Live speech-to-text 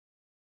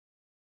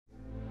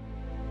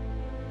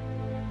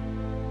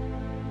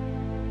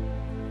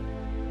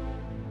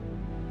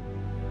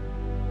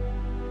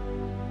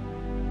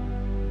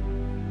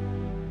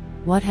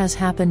What has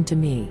happened to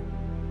me?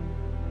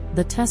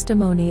 The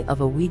testimony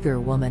of a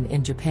Uyghur woman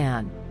in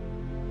Japan.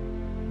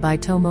 By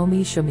Tomomi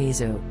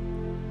Shimizu.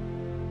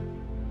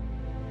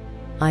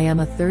 I am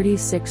a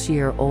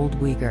 36-year-old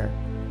Uyghur.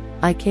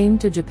 I came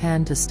to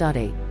Japan to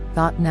study,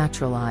 got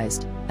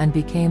naturalized, and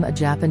became a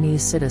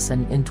Japanese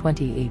citizen in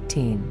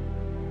 2018.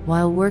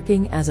 While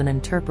working as an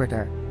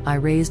interpreter, I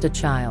raised a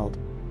child.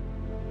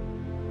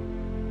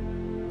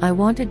 I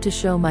wanted to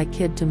show my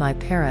kid to my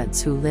parents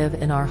who live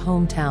in our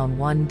hometown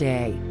one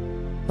day.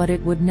 But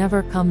it would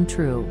never come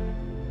true.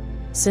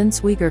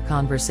 Since Uyghur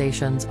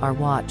conversations are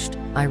watched,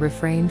 I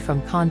refrained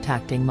from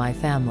contacting my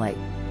family.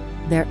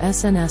 Their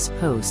SNS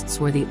posts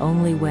were the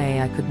only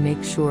way I could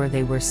make sure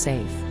they were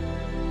safe.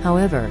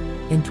 However,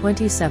 in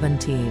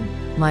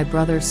 2017, my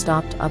brother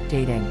stopped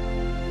updating.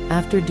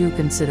 After due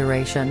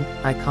consideration,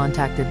 I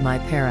contacted my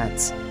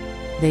parents.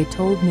 They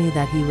told me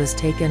that he was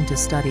taken to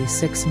study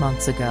 6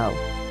 months ago.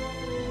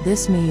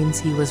 This means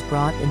he was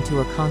brought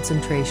into a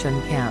concentration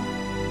camp.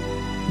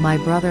 My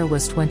brother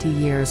was 20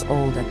 years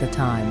old at the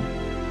time.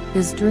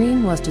 His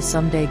dream was to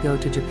someday go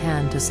to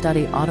Japan to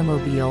study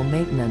automobile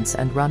maintenance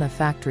and run a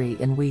factory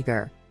in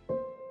Uyghur.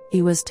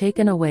 He was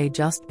taken away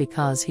just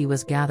because he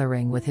was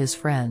gathering with his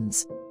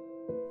friends.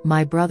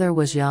 My brother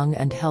was young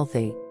and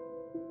healthy.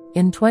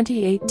 In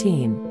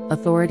 2018,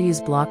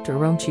 authorities blocked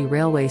Urumqi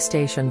railway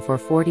station for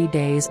 40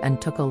 days and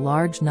took a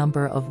large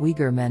number of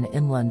Uyghur men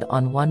inland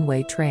on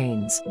one-way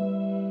trains.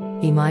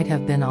 He might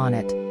have been on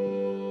it.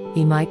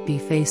 He might be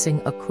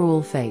facing a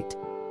cruel fate.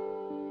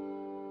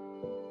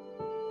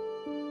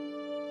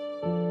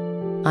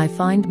 I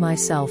find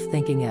myself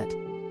thinking it.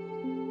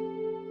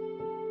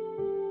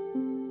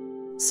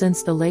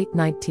 Since the late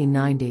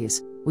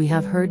 1990s, we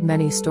have heard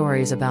many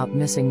stories about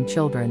missing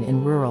children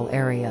in rural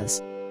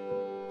areas.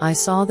 I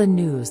saw the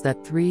news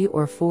that 3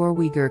 or 4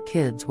 Uyghur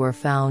kids were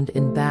found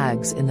in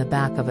bags in the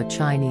back of a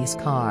Chinese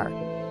car.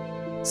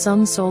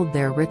 Some sold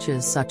their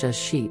riches such as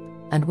sheep,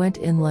 and went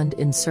inland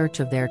in search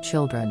of their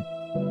children.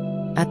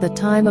 At the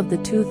time of the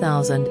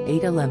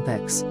 2008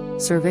 Olympics,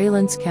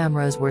 surveillance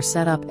cameras were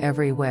set up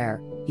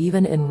everywhere,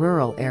 even in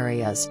rural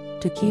areas,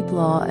 to keep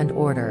law and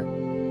order.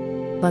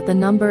 But the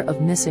number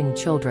of missing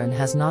children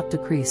has not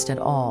decreased at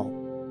all.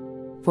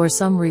 For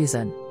some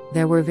reason,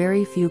 there were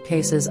very few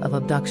cases of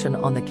abduction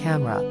on the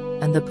camera,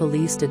 and the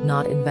police did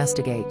not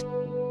investigate.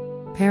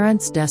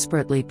 Parents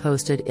desperately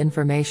posted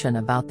information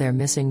about their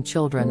missing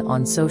children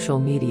on social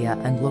media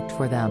and looked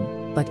for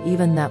them, but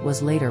even that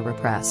was later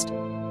repressed.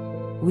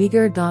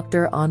 Uyghur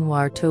doctor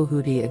Anwar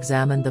Tohudi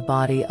examined the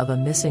body of a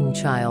missing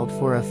child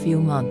for a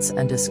few months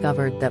and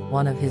discovered that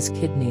one of his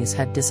kidneys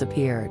had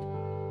disappeared.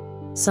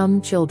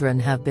 Some children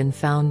have been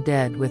found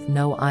dead with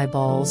no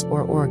eyeballs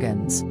or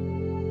organs.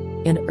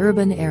 In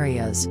urban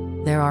areas,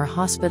 there are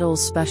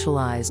hospitals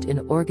specialized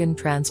in organ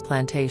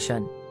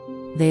transplantation.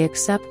 They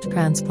accept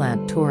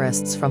transplant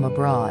tourists from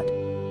abroad.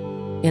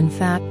 In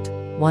fact,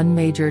 one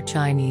major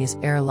Chinese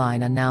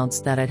airline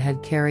announced that it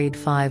had carried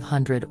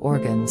 500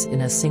 organs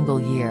in a single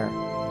year.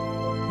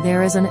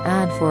 There is an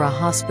ad for a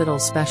hospital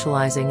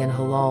specializing in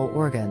halal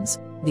organs,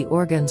 the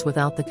organs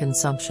without the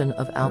consumption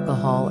of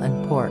alcohol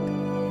and pork.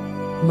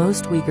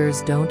 Most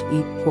Uyghurs don't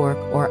eat pork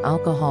or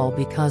alcohol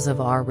because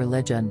of our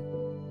religion.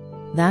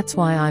 That's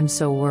why I'm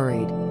so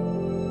worried.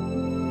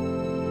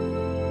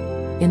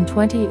 In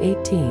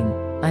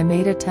 2018, I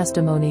made a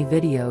testimony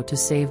video to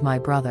save my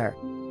brother.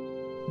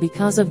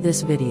 Because of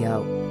this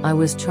video, I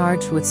was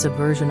charged with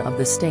subversion of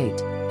the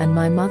state, and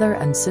my mother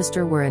and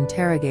sister were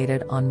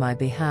interrogated on my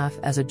behalf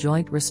as a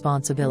joint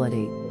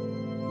responsibility.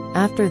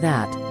 After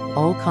that,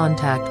 all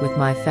contact with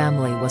my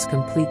family was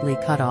completely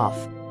cut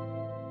off.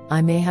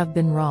 I may have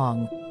been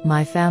wrong,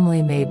 my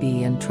family may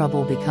be in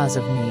trouble because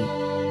of me.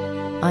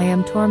 I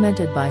am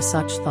tormented by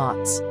such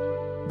thoughts.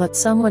 But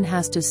someone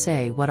has to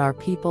say what our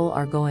people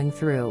are going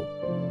through.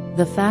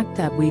 The fact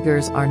that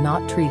Uyghurs are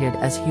not treated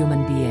as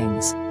human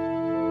beings.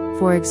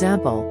 For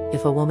example,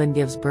 if a woman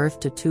gives birth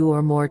to 2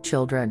 or more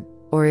children,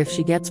 or if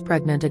she gets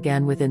pregnant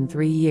again within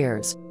 3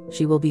 years,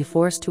 she will be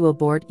forced to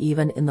abort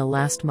even in the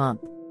last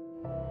month.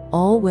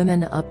 All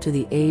women up to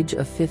the age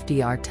of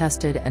 50 are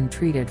tested and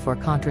treated for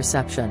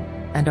contraception,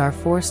 and are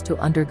forced to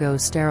undergo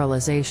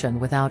sterilization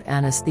without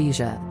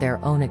anesthesia at their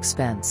own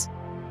expense.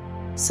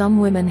 Some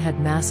women had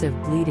massive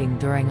bleeding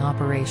during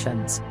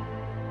operations.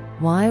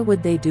 Why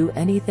would they do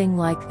anything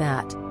like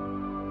that?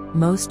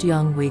 Most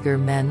young Uyghur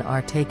men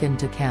are taken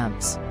to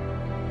camps.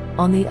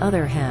 On the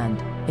other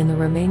hand, in the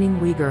remaining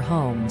Uyghur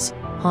homes,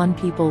 Han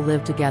people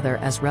live together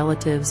as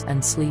relatives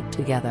and sleep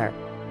together.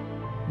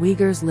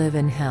 Uyghurs live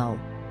in hell.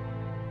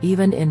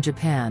 Even in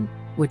Japan,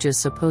 which is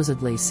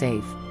supposedly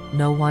safe,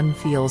 no one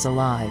feels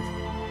alive.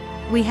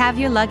 We have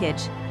your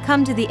luggage,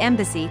 come to the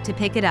embassy to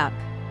pick it up.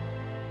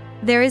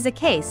 There is a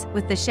case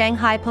with the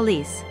Shanghai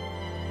police.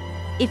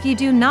 If you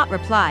do not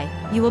reply,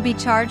 you will be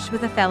charged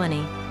with a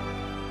felony.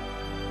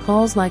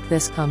 Calls like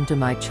this come to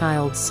my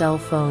child's cell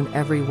phone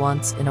every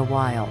once in a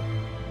while.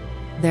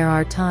 There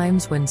are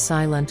times when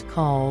silent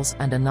calls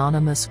and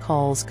anonymous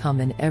calls come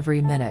in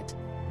every minute.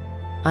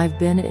 I've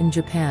been in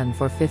Japan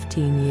for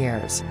 15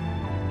 years.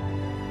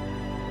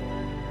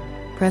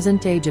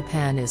 Present-day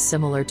Japan is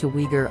similar to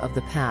Uyghur of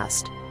the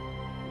past.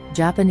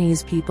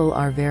 Japanese people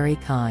are very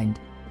kind.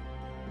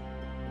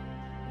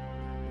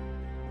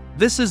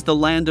 This is the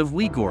land of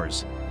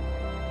Uyghurs.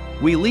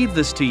 We leave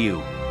this to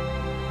you.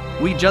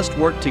 We just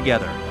work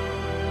together.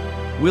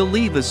 We'll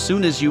leave as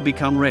soon as you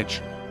become rich.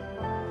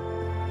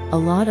 A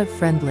lot of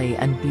friendly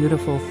and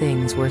beautiful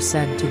things were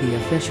said to the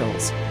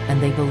officials,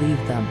 and they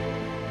believed them.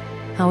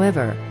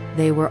 However,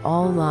 they were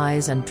all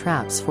lies and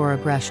traps for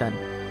aggression.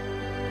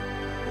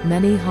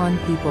 Many Han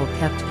people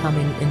kept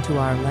coming into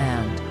our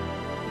land.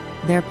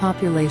 Their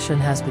population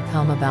has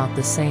become about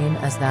the same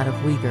as that of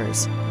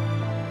Uyghurs.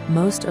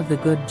 Most of the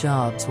good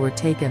jobs were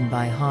taken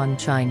by Han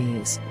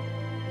Chinese.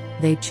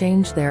 They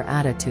changed their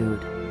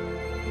attitude.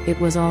 It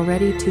was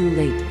already too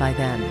late by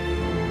then.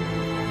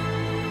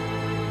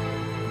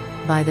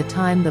 By the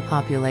time the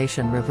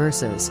population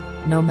reverses,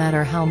 no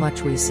matter how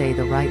much we say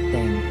the right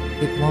thing,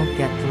 it won't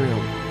get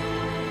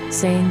through.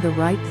 Saying the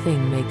right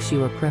thing makes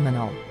you a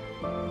criminal.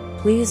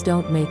 Please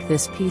don't make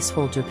this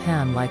peaceful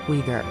Japan like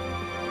Uyghur.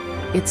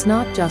 It's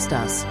not just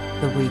us,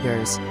 the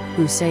Uyghurs,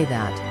 who say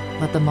that,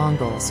 but the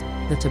Mongols,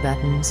 the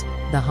Tibetans,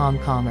 the Hong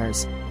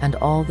Kongers, and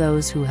all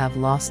those who have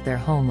lost their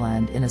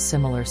homeland in a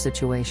similar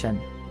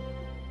situation.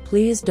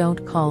 Please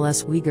don't call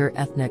us Uyghur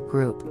ethnic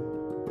group.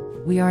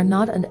 We are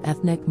not an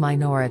ethnic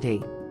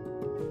minority.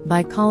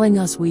 By calling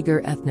us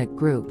Uyghur ethnic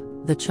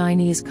group, the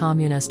Chinese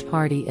Communist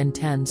Party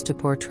intends to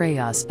portray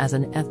us as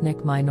an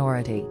ethnic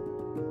minority.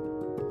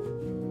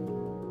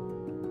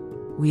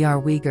 We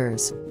are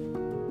Uyghurs.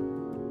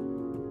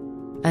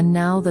 And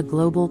now the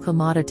global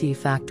commodity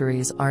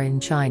factories are in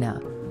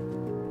China.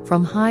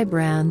 From high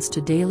brands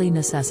to daily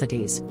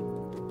necessities.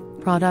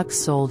 Products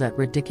sold at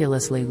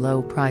ridiculously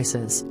low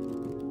prices.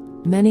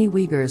 Many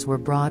Uyghurs were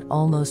brought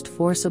almost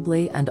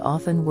forcibly and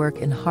often work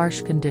in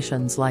harsh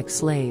conditions like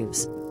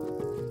slaves.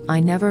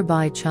 I never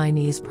buy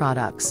Chinese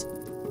products.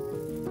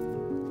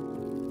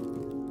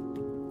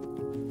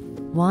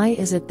 Why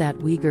is it that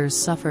Uyghurs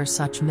suffer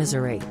such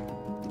misery?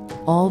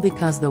 All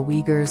because the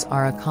Uyghurs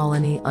are a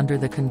colony under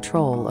the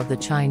control of the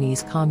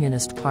Chinese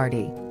Communist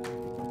Party.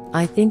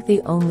 I think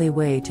the only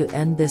way to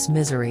end this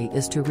misery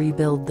is to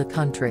rebuild the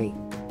country.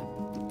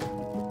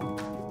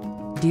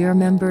 Dear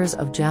members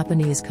of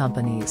Japanese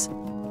companies.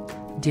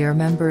 Dear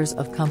members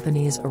of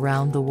companies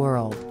around the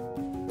world.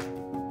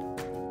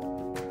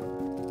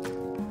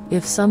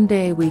 If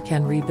someday we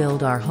can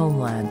rebuild our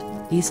homeland,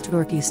 East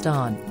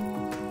Turkestan,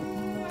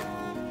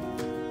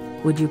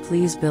 would you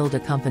please build a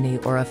company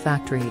or a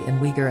factory in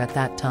Uyghur at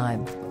that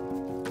time?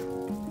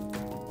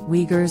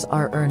 Uyghurs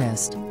are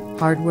earnest,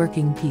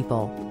 hardworking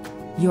people.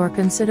 Your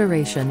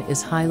consideration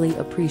is highly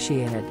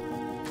appreciated.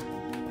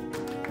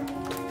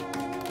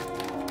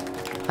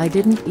 I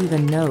didn't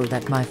even know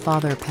that my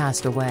father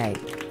passed away.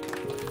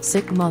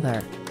 Sick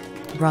mother,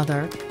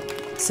 brother,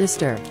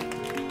 sister,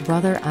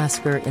 brother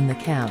Asker in the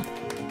camp.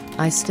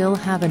 I still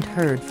haven't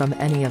heard from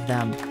any of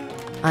them.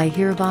 I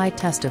hereby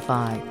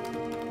testify.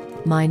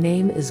 My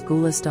name is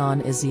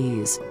Gulistan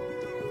Aziz.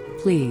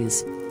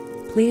 Please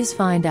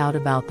find out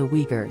about the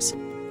Uyghurs.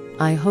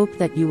 I hope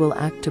that you will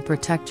act to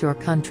protect your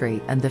country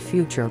and the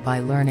future by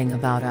learning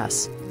about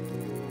us.